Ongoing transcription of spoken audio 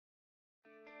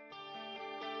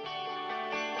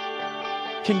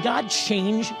Can God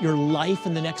change your life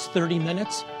in the next 30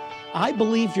 minutes? I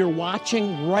believe you're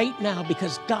watching right now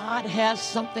because God has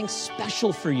something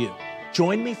special for you.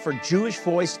 Join me for Jewish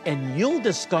Voice and you'll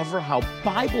discover how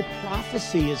Bible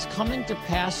prophecy is coming to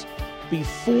pass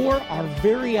before our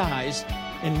very eyes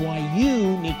and why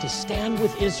you need to stand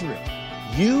with Israel.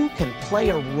 You can play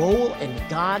a role in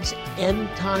God's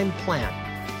end-time plan.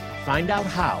 Find out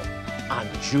how on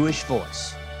Jewish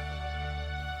Voice.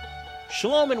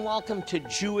 Shalom and welcome to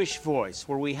Jewish Voice,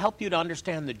 where we help you to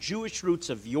understand the Jewish roots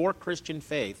of your Christian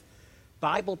faith,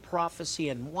 Bible prophecy,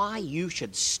 and why you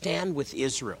should stand with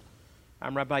Israel.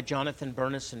 I'm Rabbi Jonathan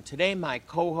Bernis, and today my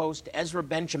co-host Ezra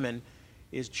Benjamin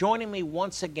is joining me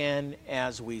once again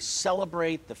as we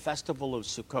celebrate the festival of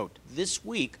Sukkot. This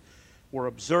week, we're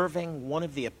observing one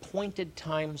of the appointed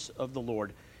times of the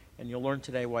Lord, and you'll learn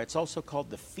today why it's also called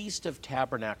the Feast of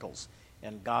Tabernacles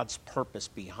and God's purpose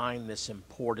behind this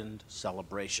important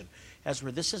celebration.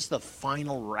 Ezra, this is the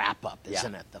final wrap-up,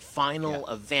 isn't it? The final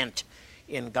event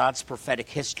in God's prophetic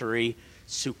history,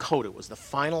 Sukkot. It was the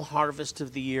final harvest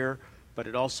of the year, but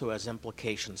it also has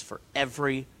implications for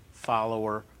every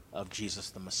follower of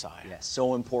Jesus the Messiah. Yes,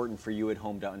 so important for you at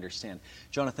home to understand.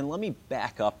 Jonathan, let me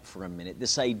back up for a minute.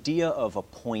 This idea of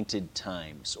appointed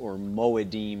times, or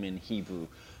moedim in Hebrew,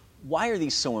 why are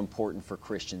these so important for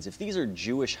Christians? If these are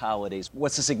Jewish holidays,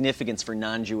 what's the significance for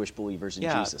non-Jewish believers in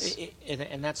Jesus?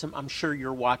 And that's, I'm sure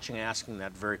you're watching asking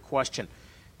that very question.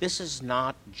 This is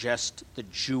not just the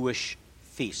Jewish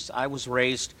feasts. I was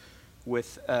raised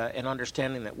with an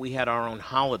understanding that we had our own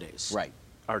holidays, right?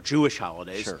 Our Jewish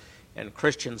holidays, sure. And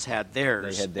Christians had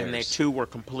theirs, they had theirs, and they too were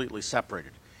completely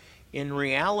separated. In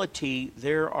reality,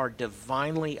 there are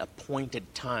divinely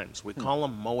appointed times. We call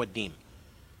them moedim.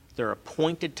 They're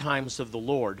appointed times of the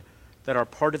Lord that are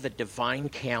part of a divine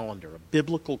calendar, a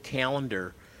biblical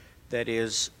calendar that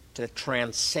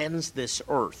transcends this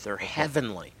earth. They're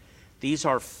heavenly. These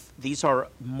are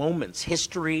moments,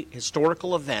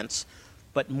 historical events,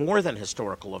 but more than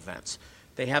historical events.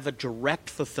 They have a direct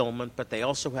fulfillment, but they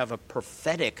also have a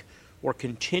prophetic or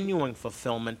continuing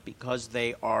fulfillment because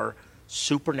they are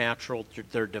supernatural,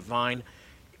 they're divine.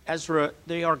 Ezra,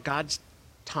 they are God's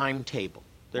timetable.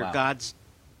 They're God's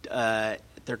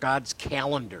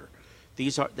calendar.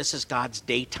 This is God's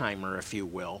day timer, if you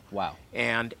will. Wow.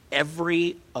 And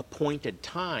every appointed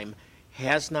time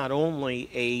has not only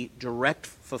a direct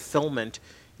fulfillment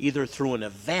either through an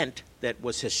event that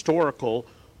was historical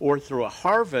or through a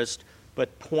harvest,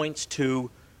 but points to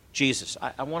Jesus.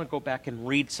 I want to go back and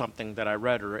read something that I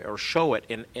read or show it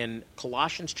in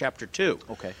Colossians chapter 2.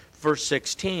 Okay. Verse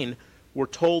 16, we're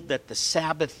told that the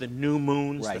Sabbath, the new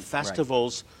moons, the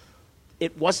festivals,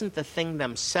 it wasn't the thing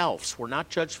themselves. We're not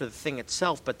judged for the thing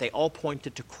itself, but they all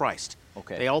pointed to Christ.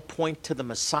 Okay. They all point to the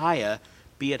Messiah,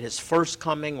 be it his first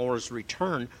coming or his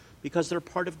return, because they're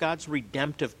part of God's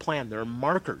redemptive plan. They're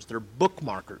markers, they're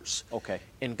bookmarkers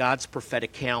in God's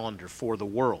prophetic calendar for the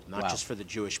world, not just for the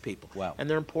Jewish people. Wow. And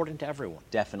they're important to everyone.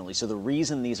 Definitely. So the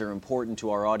reason these are important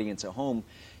to our audience at home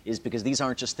is because these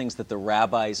aren't just things that the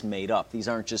rabbis made up. These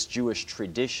aren't just Jewish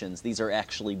traditions. These are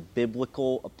actually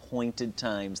biblical appointed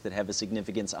times that have a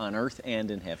significance on earth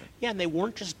and in heaven. Yeah, and they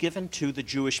weren't just given to the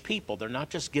Jewish people. They're not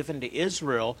just given to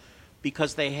Israel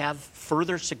because they have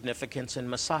further significance in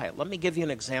Messiah. Let me give you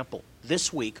an example.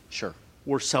 This week,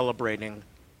 we're celebrating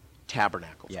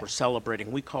Tabernacles. We're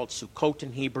celebrating, we call it Sukkot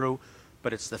in Hebrew,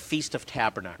 but it's the Feast of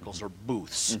Tabernacles, or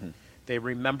booths. They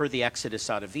remember the Exodus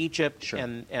out of Egypt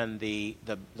and the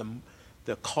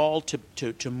call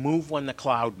to move when the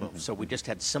cloud moves. So we just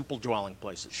had simple dwelling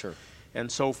places.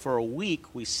 And so for a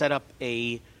week, we set up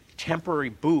a temporary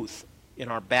booth in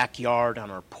our backyard,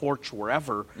 on our porch,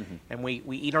 wherever, and we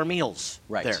eat our meals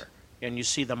there. And you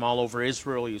see them all over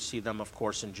Israel. You see them, of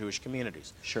course, in Jewish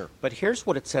communities. But here's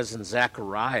what it says in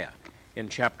Zechariah in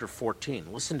chapter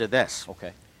 14. Listen to this.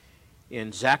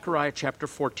 In Zechariah chapter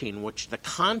 14, which the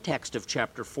context of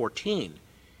chapter 14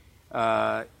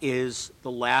 is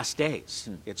the last days.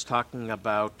 It's talking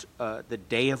about the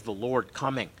day of the Lord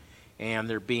coming, and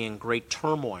there being great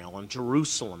turmoil in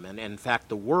Jerusalem and, in fact,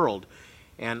 the world.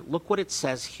 And look what it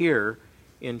says here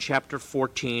in chapter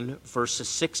 14, verses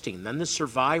 16. Then the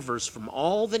survivors from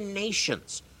all the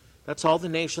nations, that's all the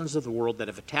nations of the world that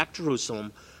have attacked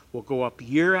Jerusalem, will go up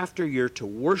year after year to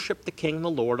worship the King, the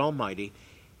Lord Almighty,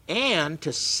 and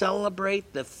to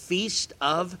celebrate the Feast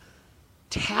of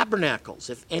Tabernacles.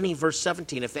 If any, verse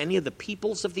 17, if any of the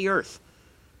peoples of the earth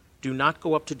do not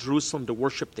go up to Jerusalem to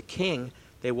worship the King,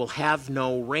 they will have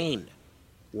no rain.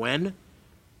 When?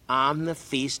 On the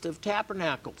Feast of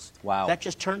Tabernacles. Wow. That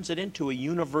just turns it into a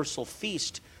universal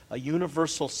feast, a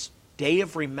universal day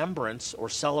of remembrance or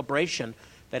celebration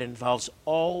that involves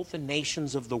all the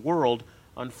nations of the world,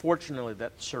 unfortunately,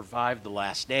 that survived the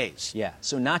last days. Yeah,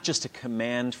 so not just a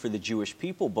command for the Jewish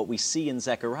people, but we see in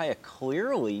Zechariah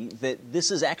clearly that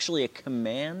this is actually a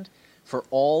command for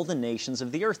all the nations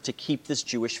of the earth to keep this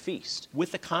Jewish feast.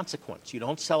 With a consequence. You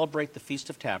don't celebrate the Feast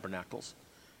of Tabernacles,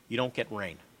 you don't get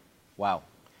rain. Wow,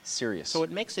 serious. So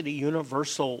it makes it a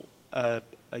universal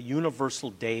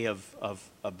day of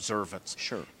observance.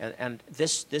 Sure. And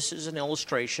this is an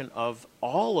illustration of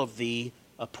all of the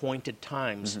appointed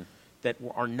times that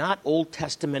are not Old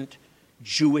Testament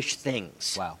Jewish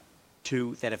things. Wow.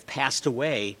 That have passed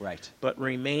away, right, but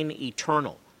remain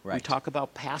eternal. Right. We talk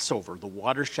about Passover, the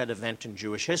watershed event in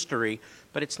Jewish history,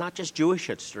 but it's not just Jewish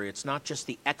history. It's not just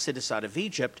the Exodus out of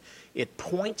Egypt. It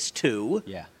points to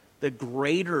the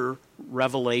greater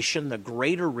revelation, the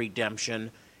greater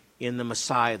redemption in the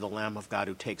Messiah, the Lamb of God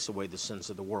who takes away the sins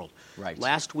of the world. Right.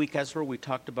 Last week, Ezra, we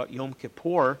talked about Yom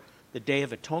Kippur, the Day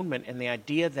of Atonement, and the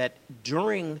idea that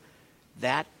during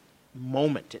that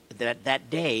moment, that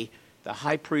day, the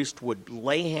high priest would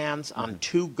lay hands on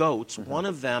two goats. One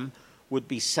of them would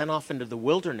be sent off into the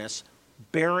wilderness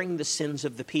bearing the sins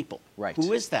of the people. Right.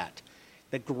 Who is that?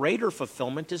 The greater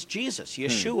fulfillment is Jesus.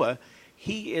 Yeshua,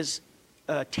 he is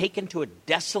taken to a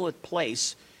desolate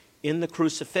place in the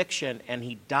crucifixion, and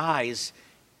he dies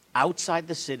outside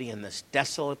the city in this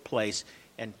desolate place,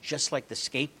 and just like the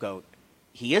scapegoat,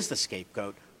 he is the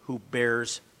scapegoat who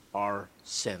bears our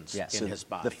sins in his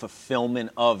body. The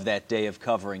fulfillment of that day of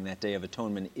covering, that day of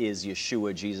atonement, is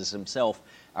Yeshua, Jesus himself,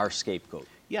 our scapegoat.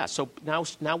 Yeah, so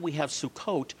now we have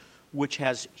Sukkot, which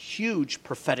has huge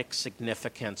prophetic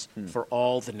significance for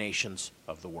all the nations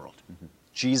of the world.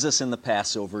 Jesus in the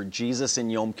Passover, Jesus in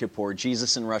Yom Kippur,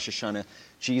 Jesus in Rosh Hashanah,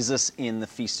 Jesus in the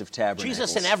Feast of Tabernacles.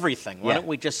 Jesus in everything. Why don't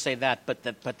we just say that? But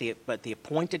the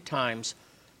appointed times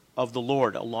of the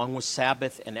Lord, along with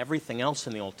Sabbath and everything else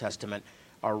in the Old Testament,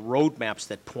 are roadmaps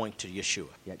that point to Yeshua,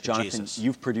 to Jonathan, Jesus.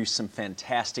 You've produced some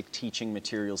fantastic teaching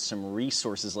materials, some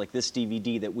resources like this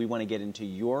DVD that we want to get into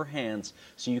your hands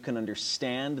so you can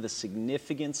understand the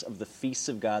significance of the feasts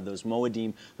of God, those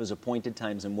Moedim, those appointed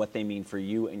times, and what they mean for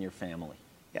you and your family.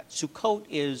 Yeah, Sukkot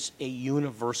is a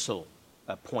universal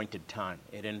appointed time.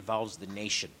 It involves the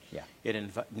nation.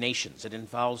 Nations. It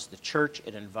involves the church.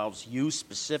 It involves you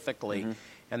specifically.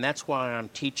 And that's why I'm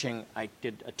teaching. I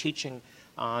did a teaching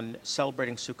on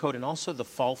celebrating Sukkot and also the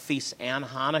fall feasts and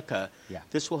Hanukkah.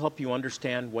 This will help you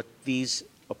understand what these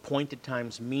appointed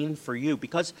times mean for you.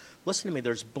 Because, listen to me,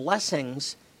 there's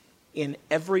blessings in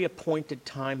every appointed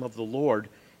time of the Lord,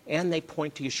 and they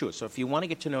point to Yeshua. So if you want to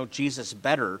get to know Jesus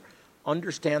better,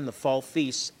 understand the fall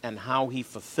feasts and how he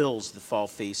fulfills the fall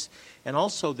feasts. And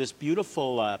also this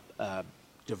beautiful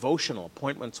devotional,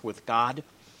 Appointments with God.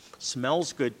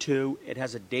 Smells good too.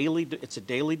 It's a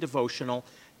daily devotional.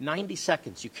 90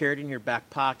 seconds. You carry it in your back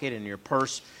pocket, in your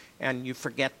purse, and you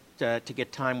forget to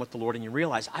get time with the Lord, and you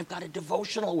realize, I've got a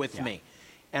devotional with me.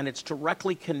 And it's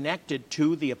directly connected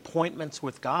to the appointments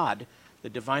with God, the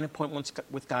divine appointments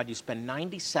with God. You spend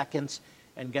 90 seconds,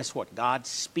 and guess what? God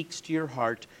speaks to your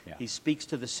heart. He speaks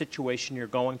to the situation you're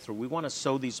going through. We want to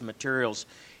sow these materials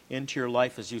into your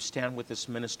life as you stand with this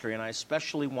ministry, and I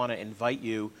especially want to invite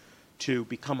you to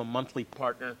become a monthly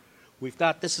partner.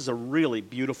 This is a really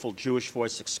beautiful Jewish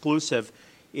Voice exclusive.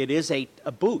 It is a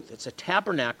booth. It's a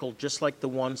tabernacle just like the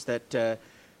ones that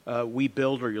we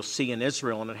build or you'll see in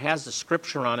Israel. And it has the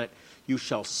scripture on it, you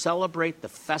shall celebrate the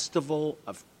festival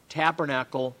of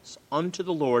tabernacles unto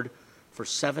the Lord for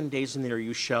 7 days in the year.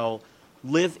 You shall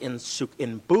live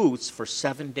in booths for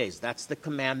 7 days. That's the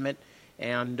commandment.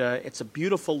 And it's a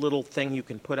beautiful little thing you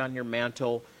can put on your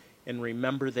mantle and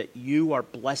remember that you are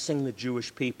blessing the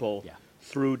Jewish people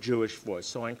through Jewish Voice.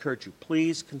 So I encourage you,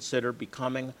 please consider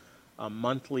becoming a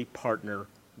monthly partner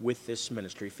with this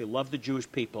ministry. If you love the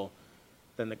Jewish people,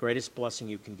 then the greatest blessing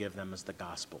you can give them is the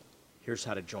gospel. Here's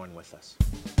how to join with us.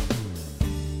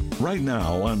 Right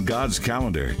now on God's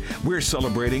calendar, we're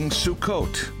celebrating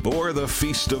Sukkot, or the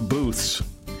Feast of Booths.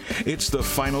 It's the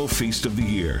final feast of the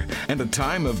year, and a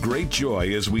time of great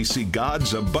joy as we see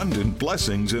God's abundant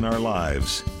blessings in our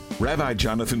lives. Rabbi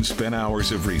Jonathan spent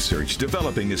hours of research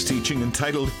developing his teaching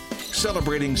entitled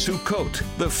Celebrating Sukkot,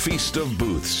 the Feast of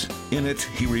Booths. In it,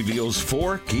 he reveals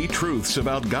 4 key truths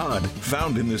about God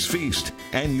found in this feast,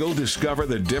 and you'll discover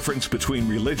the difference between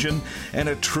religion and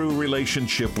a true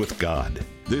relationship with God.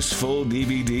 This full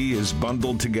DVD is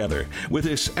bundled together with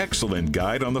this excellent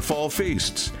guide on the fall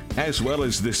feasts, as well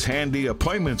as this handy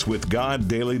Appointments with God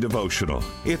daily devotional.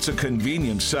 It's a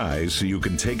convenient size so you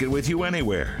can take it with you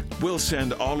anywhere. We'll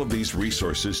send all of these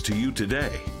resources to you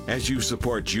today as you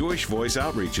support Jewish Voice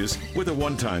Outreaches with a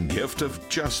one-time gift of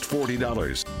just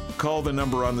 $40. Call the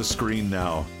number on the screen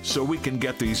now so we can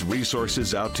get these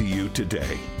resources out to you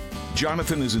today.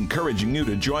 Jonathan is encouraging you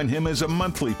to join him as a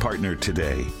monthly partner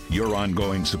today. Your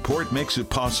ongoing support makes it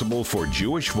possible for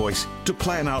Jewish Voice to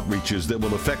plan outreaches that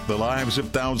will affect the lives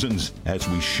of thousands as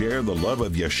we share the love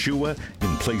of Yeshua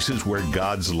in places where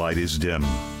God's light is dim.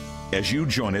 As you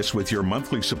join us with your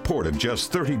monthly support of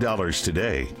just $30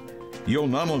 today, you'll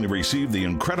not only receive the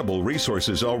incredible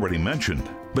resources already mentioned,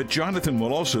 but Jonathan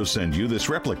will also send you this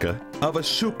replica of a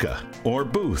sukkah, or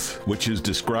booth, which is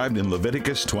described in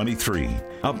Leviticus 23,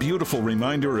 a beautiful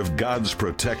reminder of God's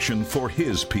protection for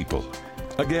His people.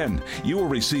 Again, you will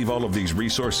receive all of these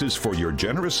resources for your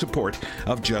generous support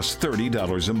of just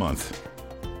 $30 a month.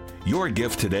 Your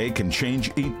gift today can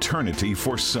change eternity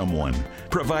for someone,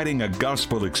 providing a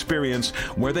gospel experience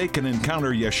where they can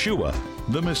encounter Yeshua,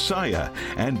 the Messiah,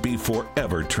 and be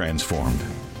forever transformed.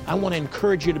 I want to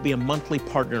encourage you to be a monthly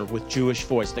partner with Jewish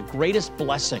Voice. The greatest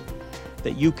blessing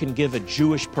that you can give a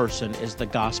Jewish person is the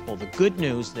gospel, the good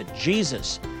news that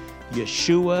Jesus,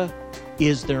 Yeshua,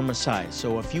 is their Messiah.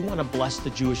 So if you want to bless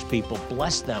the Jewish people,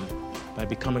 bless them by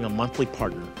becoming a monthly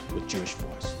partner with Jewish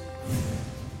Voice.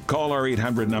 Call our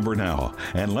 800 number now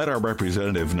and let our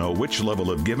representative know which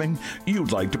level of giving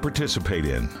you'd like to participate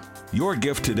in. Your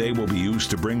gift today will be used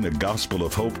to bring the gospel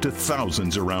of hope to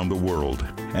thousands around the world.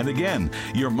 And again,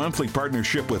 your monthly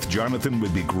partnership with Jonathan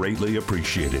would be greatly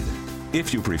appreciated.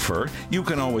 If you prefer, you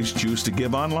can always choose to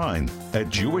give online at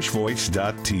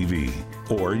jewishvoice.tv,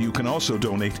 or you can also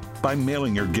donate by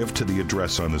mailing your gift to the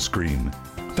address on the screen.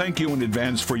 Thank you in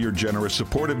advance for your generous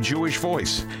support of Jewish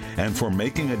Voice and for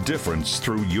making a difference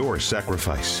through your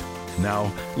sacrifice.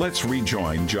 Now, let's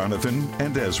rejoin Jonathan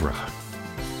and Ezra.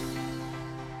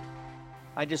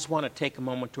 I just want to take a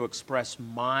moment to express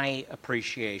my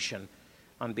appreciation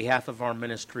on behalf of our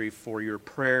ministry for your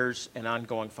prayers and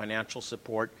ongoing financial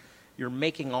support. You're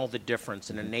making all the difference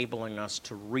in enabling us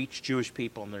to reach Jewish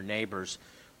people and their neighbors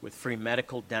with free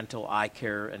medical, dental, eye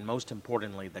care, and most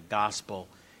importantly, the gospel.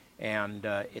 And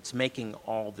it's making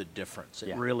all the difference.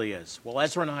 It really is. Well,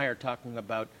 Ezra and I are talking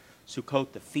about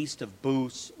Sukkot, the Feast of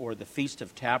Booths, or the Feast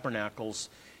of Tabernacles.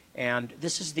 And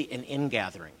this is an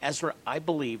ingathering. Ezra, I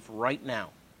believe right now,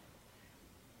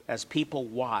 as people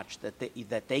watch, that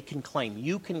they can claim,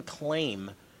 you can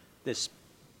claim this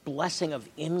blessing of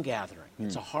ingathering.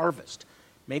 It's a harvest.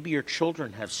 Maybe your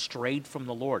children have strayed from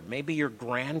the Lord. Maybe your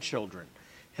grandchildren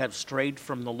have strayed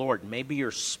from the Lord. Maybe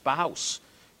your spouse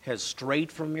has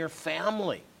strayed from your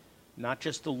family, not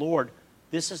just the Lord.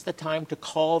 This is the time to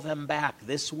call them back.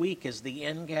 This week is the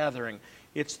ingathering.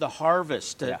 It's the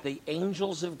harvest. The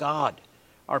angels of God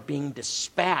are being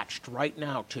dispatched right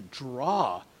now to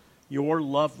draw your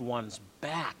loved ones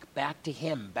back to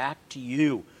Him, back to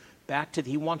you,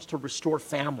 He wants to restore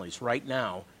families right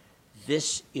now.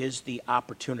 This is the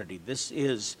opportunity. This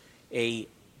is a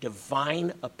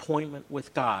divine appointment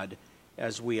with God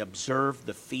as we observe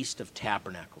the Feast of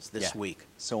Tabernacles this week.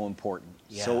 So important.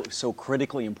 So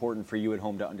critically important for you at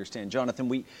home to understand. Jonathan,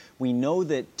 we know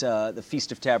that the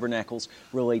Feast of Tabernacles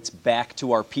relates back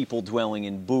to our people dwelling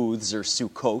in booths, or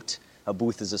Sukkot. A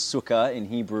booth is a sukkah in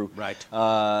Hebrew. Right.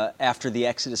 After the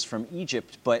Exodus from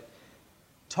Egypt. But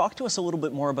talk to us a little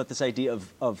bit more about this idea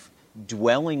of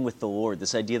dwelling with the Lord,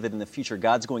 this idea that in the future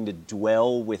God's going to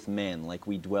dwell with men like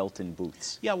we dwelt in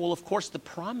booths. Yeah, well, of course, the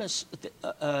promise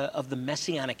of the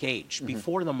Messianic age,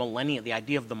 before the millennium, the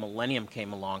idea of the millennium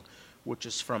came along, which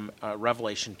is from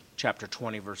Revelation chapter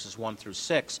 20, verses 1 through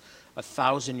 6,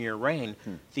 1,000-year reign.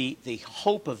 The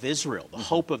hope of Israel, the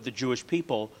hope of the Jewish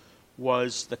people,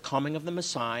 was the coming of the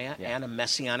Messiah and a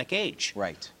Messianic age.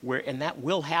 Right. And that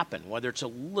will happen, whether it's a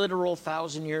literal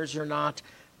 1,000 years or not.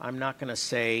 I'm not going to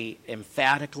say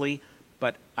emphatically,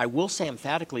 but I will say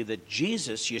emphatically that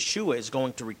Jesus, Yeshua, is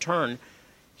going to return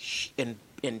in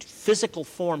physical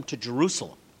form to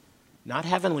Jerusalem. Not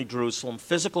heavenly Jerusalem,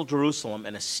 physical Jerusalem,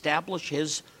 and establish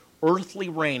His earthly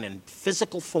reign in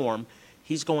physical form.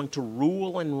 He's going to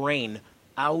rule and reign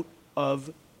out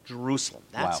of Jerusalem.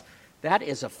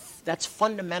 That's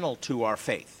fundamental to our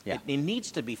faith. Yeah. It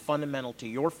needs to be fundamental to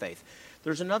your faith.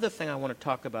 There's another thing I want to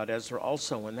talk about, Ezra,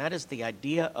 also, and that is the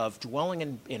idea of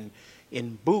dwelling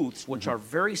in booths, which are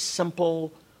very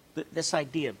simple. This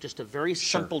idea of just a very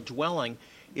simple dwelling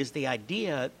is the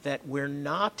idea that we're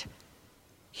not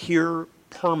here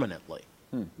permanently.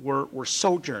 We're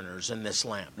sojourners in this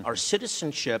land. Our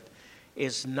citizenship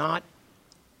is not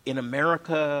in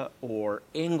America or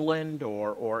England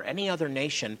or any other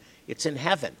nation. It's in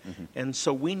heaven. And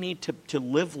so we need to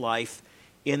live life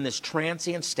in this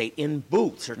transient state, in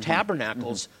booths or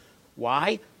tabernacles.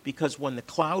 Why? Because when the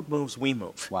cloud moves, we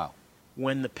move. Wow.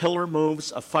 When the pillar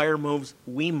moves, a fire moves,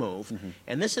 we move.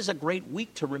 And this is a great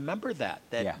week to remember that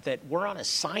we're on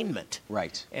assignment.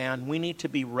 Right. And we need to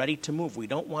be ready to move. We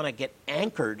don't want to get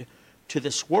anchored to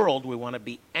this world. We want to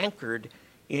be anchored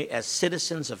as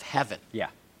citizens of heaven. Yeah.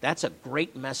 That's a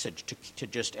great message to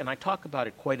just, and I talk about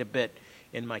it quite a bit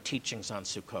in my teachings on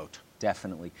Sukkot.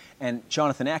 Definitely. And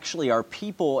Jonathan, actually our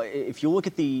people, if you look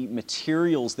at the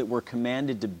materials that we're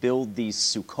commanded to build these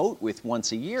Sukkot with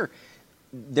once a year,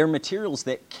 they're materials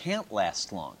that can't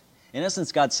last long. In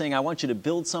essence, God's saying, I want you to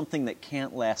build something that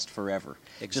can't last forever.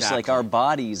 Exactly. Just like our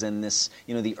bodies and this,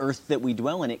 the earth that we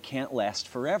dwell in, it can't last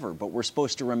forever. But we're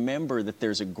supposed to remember that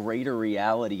there's a greater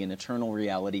reality, an eternal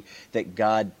reality, that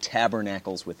God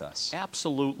tabernacles with us.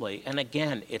 Absolutely. And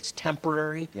again, it's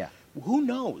temporary. Yeah. Who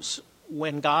knows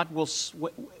when God will,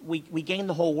 we gain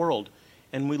the whole world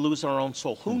and we lose our own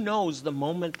soul. Who knows the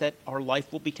moment that our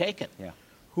life will be taken? Yeah.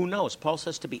 Who knows? Paul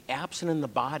says to be absent in the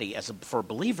body for a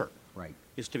believer. Right.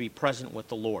 Is to be present with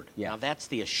the Lord. Yeah. Now that's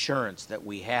the assurance that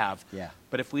we have. Yeah.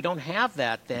 But if we don't have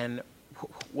that, then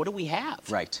what do we have?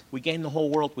 Right. We gain the whole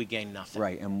world, we gain nothing.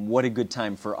 Right, and what a good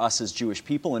time for us as Jewish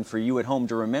people and for you at home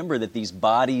to remember that these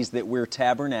bodies that we're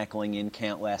tabernacling in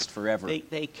can't last forever.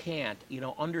 They can't.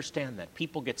 Understand that.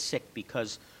 People get sick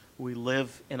because we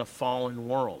live in a fallen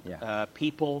world. Yeah.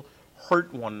 People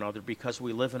hurt one another because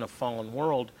we live in a fallen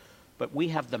world. But we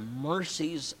have the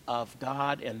mercies of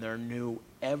God, and they're new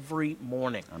every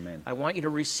morning. Amen. I want you to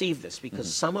receive this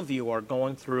because some of you are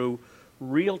going through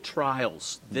real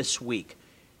trials this week.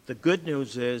 The good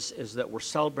news is that we're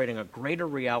celebrating a greater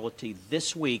reality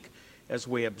this week as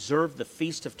we observe the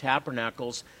Feast of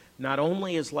Tabernacles. Not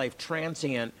only is life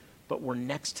transient, but we're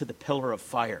next to the pillar of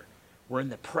fire. We're in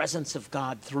the presence of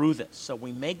God through this. So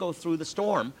we may go through the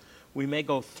storm, we may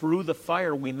go through the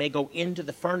fire, we may go into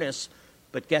the furnace,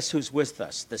 but guess who's with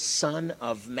us? The Son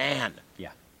of Man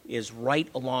is right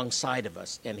alongside of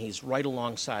us, and he's right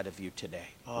alongside of you today.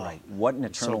 Oh, right. What an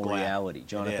eternal reality.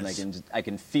 Jonathan, It is. I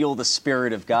can feel the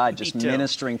Spirit of God just too.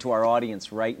 ministering to our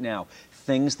audience right now.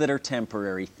 Things that are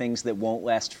temporary, things that won't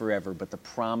last forever, but the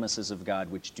promises of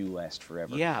God which do last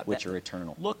forever, which are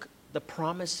eternal. Look, the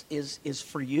promise is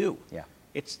for you. Yeah.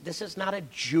 This is not a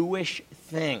Jewish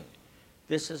thing.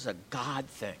 This is a God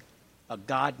thing. A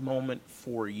God moment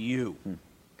for you,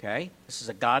 okay? This is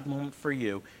a God moment for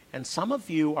you. And some of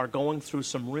you are going through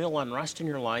some real unrest in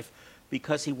your life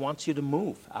because he wants you to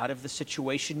move out of the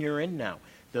situation you're in now.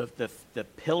 The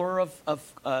pillar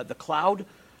of the cloud,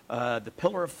 the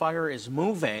pillar of fire is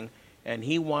moving, and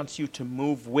he wants you to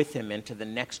move with him into the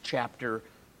next chapter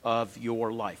of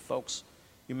your life. Folks,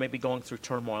 you may be going through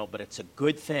turmoil, but it's a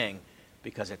good thing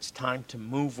because it's time to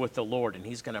move with the Lord, and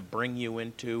he's going to bring you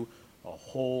into a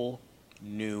whole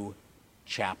new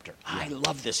chapter. I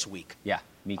love this week. Yeah,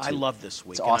 me too. I love this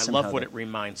week. It's awesome. And I love what it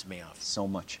reminds me of. So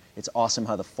much. It's awesome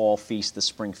how the fall feast, the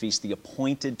spring feast, the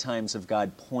appointed times of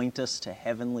God point us to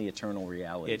heavenly eternal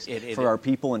realities for our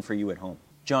people and for you at home.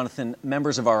 Jonathan,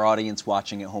 members of our audience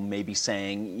watching at home may be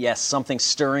saying, yes, something's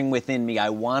stirring within me. I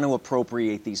want to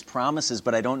appropriate these promises,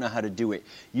 but I don't know how to do it.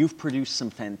 You've produced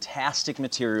some fantastic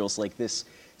materials like this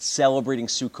Celebrating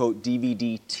Sukkot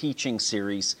DVD teaching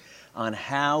series on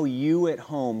how you at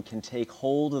home can take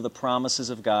hold of the promises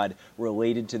of God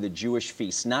related to the Jewish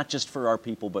feasts, not just for our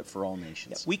people, but for all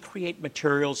nations. We create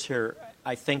materials here,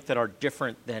 I think, that are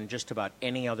different than just about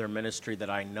any other ministry that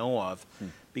I know of,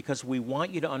 because we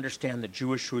want you to understand the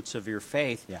Jewish roots of your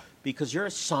faith, because you're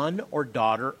a son or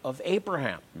daughter of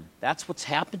Abraham. That's what's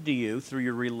happened to you through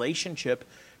your relationship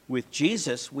with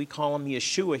Jesus. We call him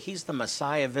Yeshua. He's the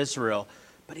Messiah of Israel,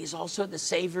 but he's also the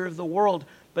Savior of the world.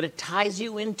 But it ties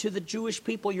you into the Jewish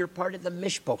people. You're part of the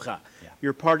mishpocha.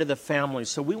 You're part of the family.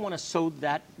 So we want to sow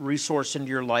that resource into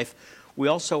your life. We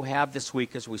also have this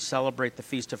week, as we celebrate the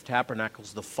Feast of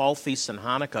Tabernacles, the Fall Feast and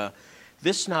Hanukkah.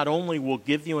 This not only will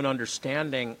give you an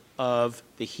understanding of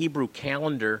the Hebrew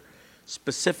calendar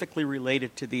specifically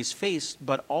related to these feasts,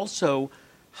 but also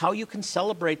how you can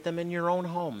celebrate them in your own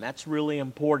home. That's really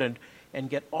important.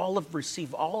 And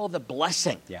receive all of the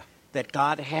blessing that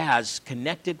God has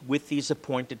connected with these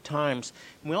appointed times.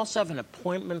 And we also have an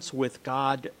Appointments with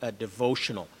God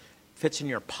devotional. Fits in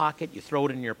your pocket, you throw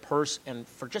it in your purse, and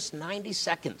for just 90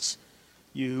 seconds,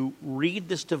 you read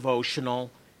this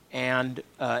devotional, and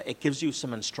it gives you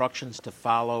some instructions to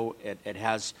follow. It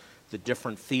has the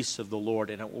different feasts of the Lord,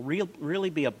 and it will really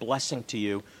be a blessing to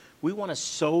you. We want to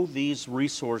sow these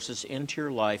resources into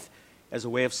your life as a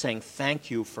way of saying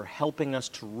thank you for helping us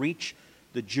to reach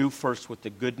the Jew first with the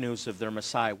good news of their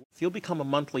Messiah. If you'll become a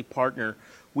monthly partner,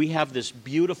 we have this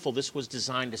beautiful, this was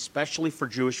designed especially for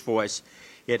Jewish Voice.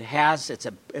 It's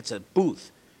a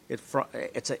booth.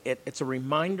 It's a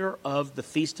reminder of the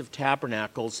Feast of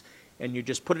Tabernacles, and you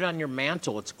just put it on your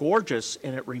mantle. It's gorgeous,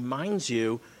 and it reminds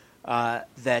you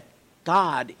that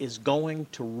God is going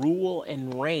to rule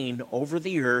and reign over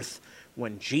the earth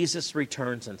when Jesus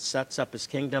returns and sets up his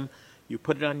kingdom. You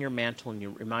put it on your mantle, and it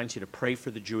reminds you to pray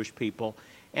for the Jewish people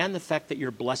and the fact that you're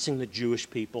blessing the Jewish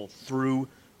people through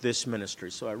this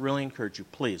ministry. So I really encourage you,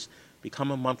 please,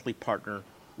 become a monthly partner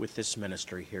with this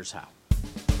ministry. Here's how.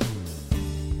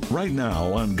 Right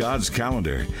now on God's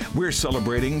calendar, we're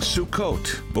celebrating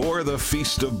Sukkot, or the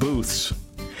Feast of Booths.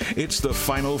 It's the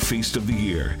final feast of the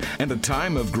year, and a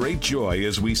time of great joy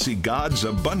as we see God's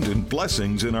abundant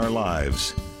blessings in our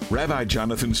lives. Rabbi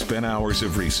Jonathan spent hours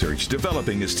of research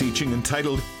developing his teaching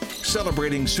entitled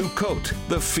Celebrating Sukkot,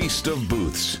 the Feast of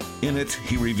Booths. In it,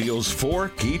 he reveals 4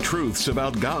 key truths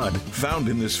about God found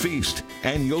in this feast,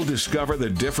 and you'll discover the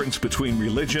difference between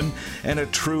religion and a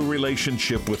true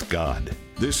relationship with God.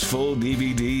 This full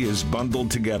DVD is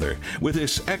bundled together with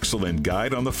this excellent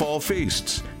guide on the fall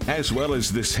feasts, as well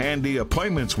as this handy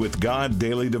Appointments with God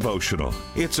daily devotional.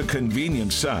 It's a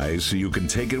convenient size so you can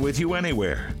take it with you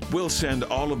anywhere. We'll send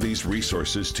all of these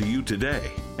resources to you today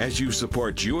as you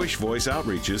support Jewish Voice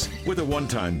Outreaches with a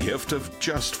one-time gift of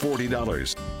just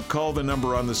 $40. Call the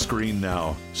number on the screen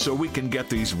now so we can get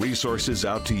these resources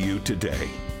out to you today.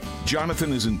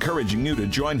 Jonathan is encouraging you to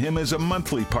join him as a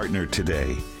monthly partner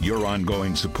today. Your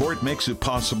ongoing support makes it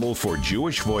possible for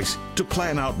Jewish Voice to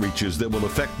plan outreaches that will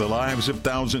affect the lives of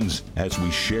thousands as we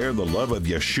share the love of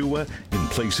Yeshua in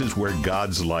places where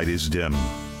God's light is dim.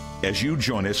 As you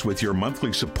join us with your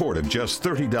monthly support of just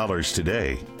 $30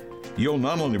 today, you'll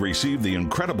not only receive the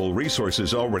incredible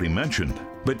resources already mentioned,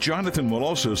 but Jonathan will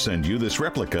also send you this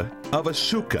replica of a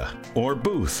sukkah, or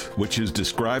booth, which is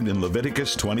described in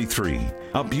Leviticus 23,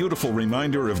 a beautiful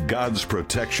reminder of God's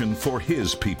protection for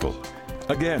his people.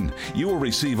 Again, you will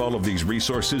receive all of these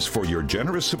resources for your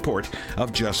generous support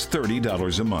of just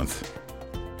 $30 a month.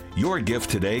 Your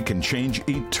gift today can change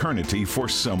eternity for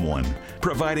someone,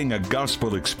 providing a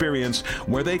gospel experience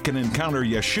where they can encounter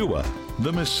Yeshua,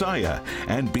 the Messiah,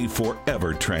 and be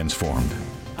forever transformed.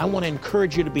 I want to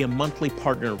encourage you to be a monthly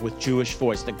partner with Jewish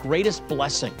Voice. The greatest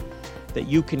blessing that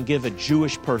you can give a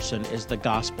Jewish person is the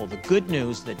gospel, the good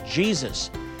news that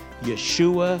Jesus,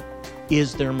 Yeshua,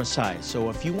 is their Messiah. So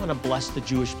if you want to bless the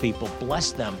Jewish people,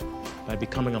 bless them by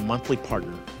becoming a monthly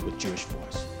partner with Jewish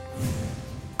Voice.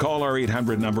 Call our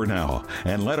 800 number now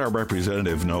and let our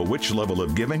representative know which level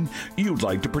of giving you'd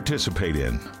like to participate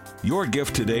in. Your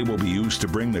gift today will be used to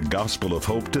bring the gospel of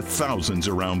hope to thousands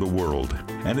around the world.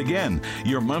 And again,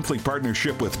 your monthly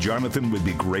partnership with Jonathan would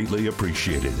be greatly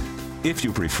appreciated. If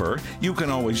you prefer, you can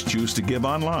always choose to give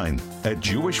online at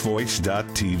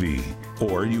jewishvoice.tv,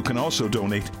 or you can also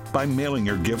donate by mailing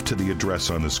your gift to the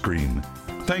address on the screen.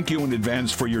 Thank you in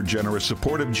advance for your generous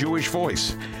support of Jewish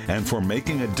Voice and for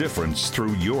making a difference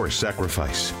through your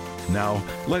sacrifice. Now,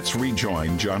 let's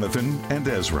rejoin Jonathan and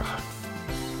Ezra.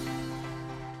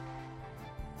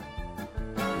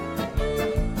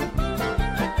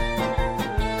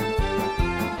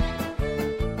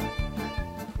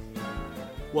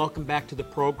 Welcome back to the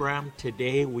program.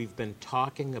 Today we've been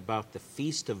talking about the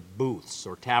Feast of Booths,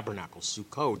 or Tabernacles,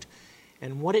 Sukkot,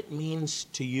 and what it means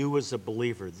to you as a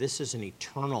believer. This is an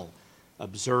eternal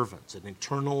observance, an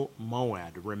eternal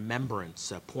moed,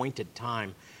 remembrance, appointed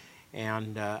time.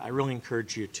 And I really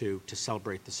encourage you to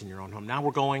celebrate this in your own home. Now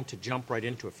we're going to jump right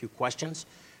into a few questions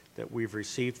that we've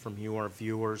received from you, our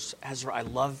viewers. Ezra, I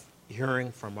love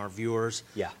hearing from our viewers.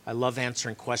 Yeah. I love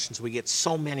answering questions. We get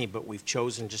so many, but we've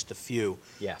chosen just a few.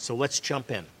 Yeah. So let's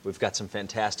jump in. We've got some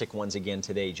fantastic ones again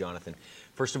today, Jonathan.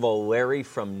 First of all, Larry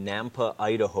from Nampa,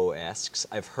 Idaho asks,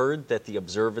 I've heard that the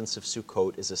observance of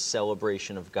Sukkot is a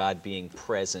celebration of God being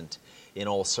present in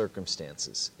all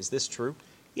circumstances. Is this true?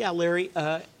 Yeah, Larry,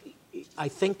 I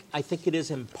think it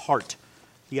is in part.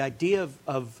 The idea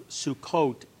of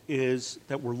Sukkot is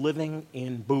that we're living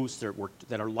in booths,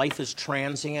 that our life is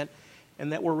transient,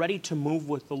 and that we're ready to move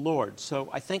with the Lord. So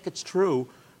I think it's true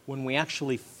when we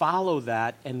actually follow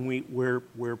that, and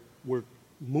we're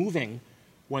moving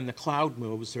when the cloud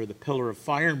moves or the pillar of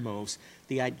fire moves.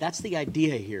 That's the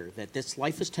idea here, that this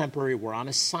life is temporary, we're on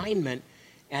assignment,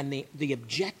 and the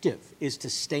objective is to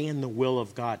stay in the will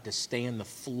of God, to stay in the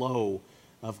flow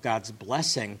of God's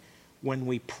blessing. When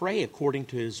we pray according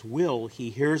to His will,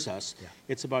 He hears us. Yeah.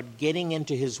 It's about getting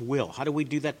into His will. How do we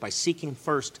do that? By seeking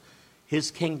first His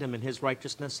kingdom and His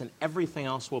righteousness, and everything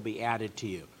else will be added to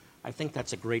you. I think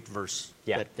that's a great verse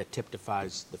that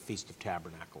typifies the Feast of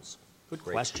Tabernacles. Good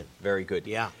question. Very good.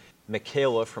 Yeah.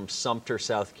 Michaela from Sumter,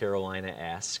 South Carolina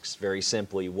asks, very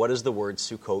simply, what does the word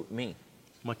Sukkot mean?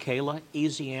 Michaela,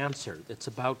 easy answer. It's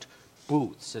about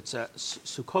booths.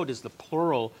 Sukkot is the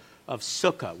plural of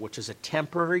sukkah, which is a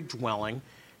temporary dwelling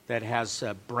that has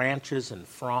branches and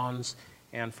fronds,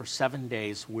 and for 7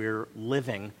 days we're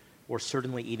living or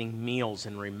certainly eating meals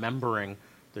and remembering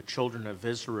the children of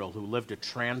Israel who lived a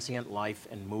transient life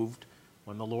and moved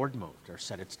when the Lord moved, or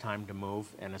said it's time to move,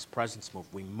 and His presence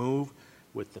moved. We move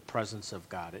with the presence of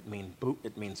God. It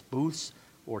means booths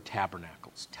or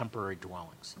tabernacles, temporary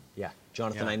dwellings. Yeah.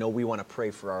 Jonathan, I know we want to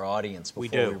pray for our audience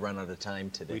before we run out of time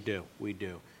today. We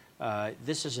do.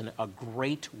 This is a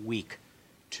great week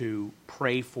to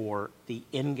pray for the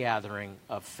ingathering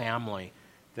of family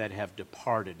that have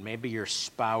departed. Maybe your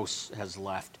spouse has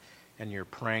left and you're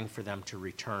praying for them to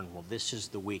return. Well, this is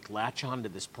the week. Latch on to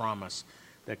this promise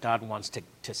that God wants to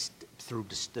through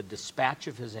the dispatch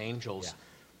of His angels,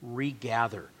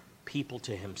 regather people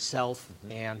to Himself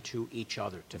and to each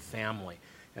other, to family.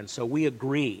 And so we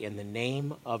agree in the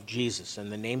name of Jesus,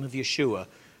 in the name of Yeshua,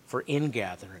 for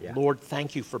ingathering. Yeah. Lord,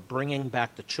 thank You for bringing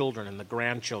back the children and the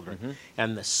grandchildren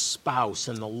and the spouse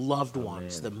and the loved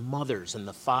ones, the mothers and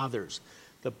the fathers,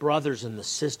 the brothers and the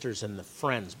sisters and the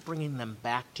friends, bringing them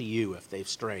back to You if they've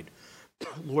strayed.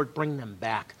 Lord, bring them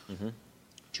back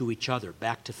to each other,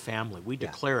 back to family. We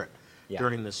declare it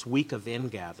during this week of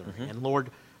ingathering. And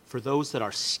Lord, for those that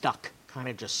are stuck, kind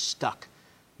of just stuck,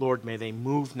 Lord, may they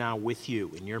move now with You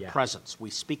in Your presence.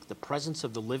 We speak the presence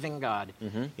of the living God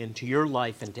into your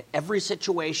life, into every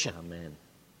situation. Amen.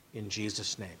 In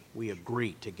Jesus' name, we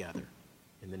agree together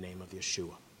in the name of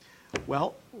Yeshua.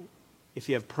 Well, if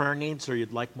you have prayer needs or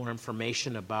you'd like more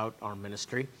information about our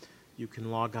ministry, you can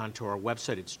log on to our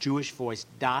website. It's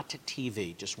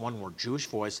jewishvoice.tv, just one word,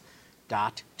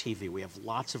 jewishvoice.tv. We have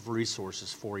lots of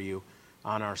resources for you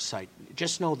on our site.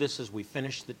 Just know this as we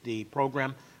finish the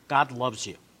program, God loves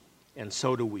you, and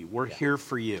so do we. We're here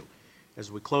for you.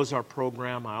 As we close our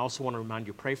program, I also want to remind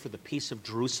you, pray for the peace of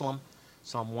Jerusalem.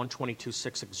 Psalm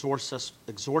 122:6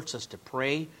 exhorts us to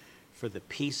pray for the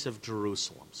peace of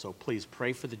Jerusalem. So please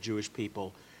pray for the Jewish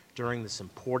people during this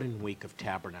important week of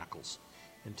Tabernacles.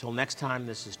 Until next time,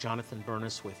 this is Jonathan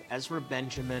Burness with Ezra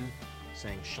Benjamin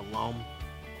saying shalom.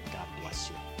 God bless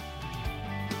you.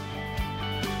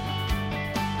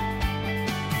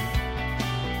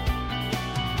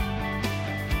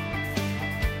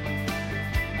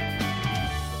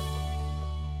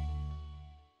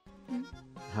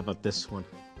 How about this one?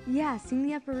 Yeah, seeing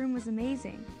the upper room was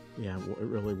amazing. Yeah, it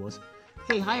really was.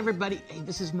 Hey, hi everybody. Hey,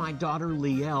 this is my daughter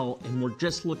Liel, and we're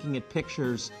just looking at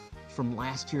pictures from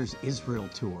last year's Israel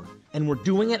tour. And we're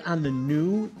doing it on the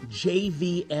new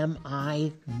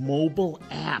JVMI mobile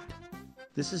app.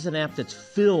 This is an app that's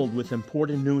filled with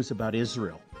important news about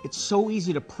Israel. It's so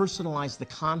easy to personalize the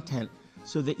content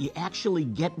so that you actually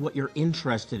get what you're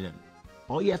interested in.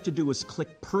 All you have to do is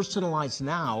click Personalize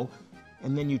Now,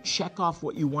 and then you check off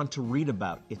what you want to read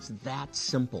about. It's that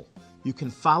simple. You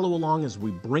can follow along as we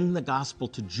bring the gospel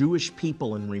to Jewish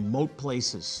people in remote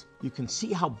places. You can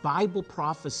see how Bible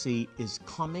prophecy is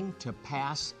coming to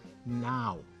pass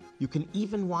now. You can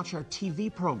even watch our TV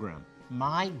program.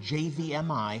 My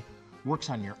JVMI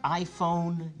works on your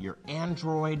iPhone, your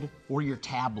Android, or your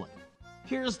tablet.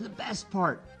 Here's the best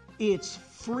part. It's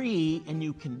free and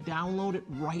you can download it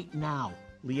right now.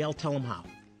 Liel, tell them how.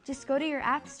 Just go to your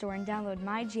app store and download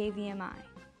My JVMI.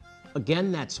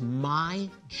 Again, that's My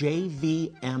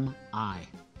JVMI.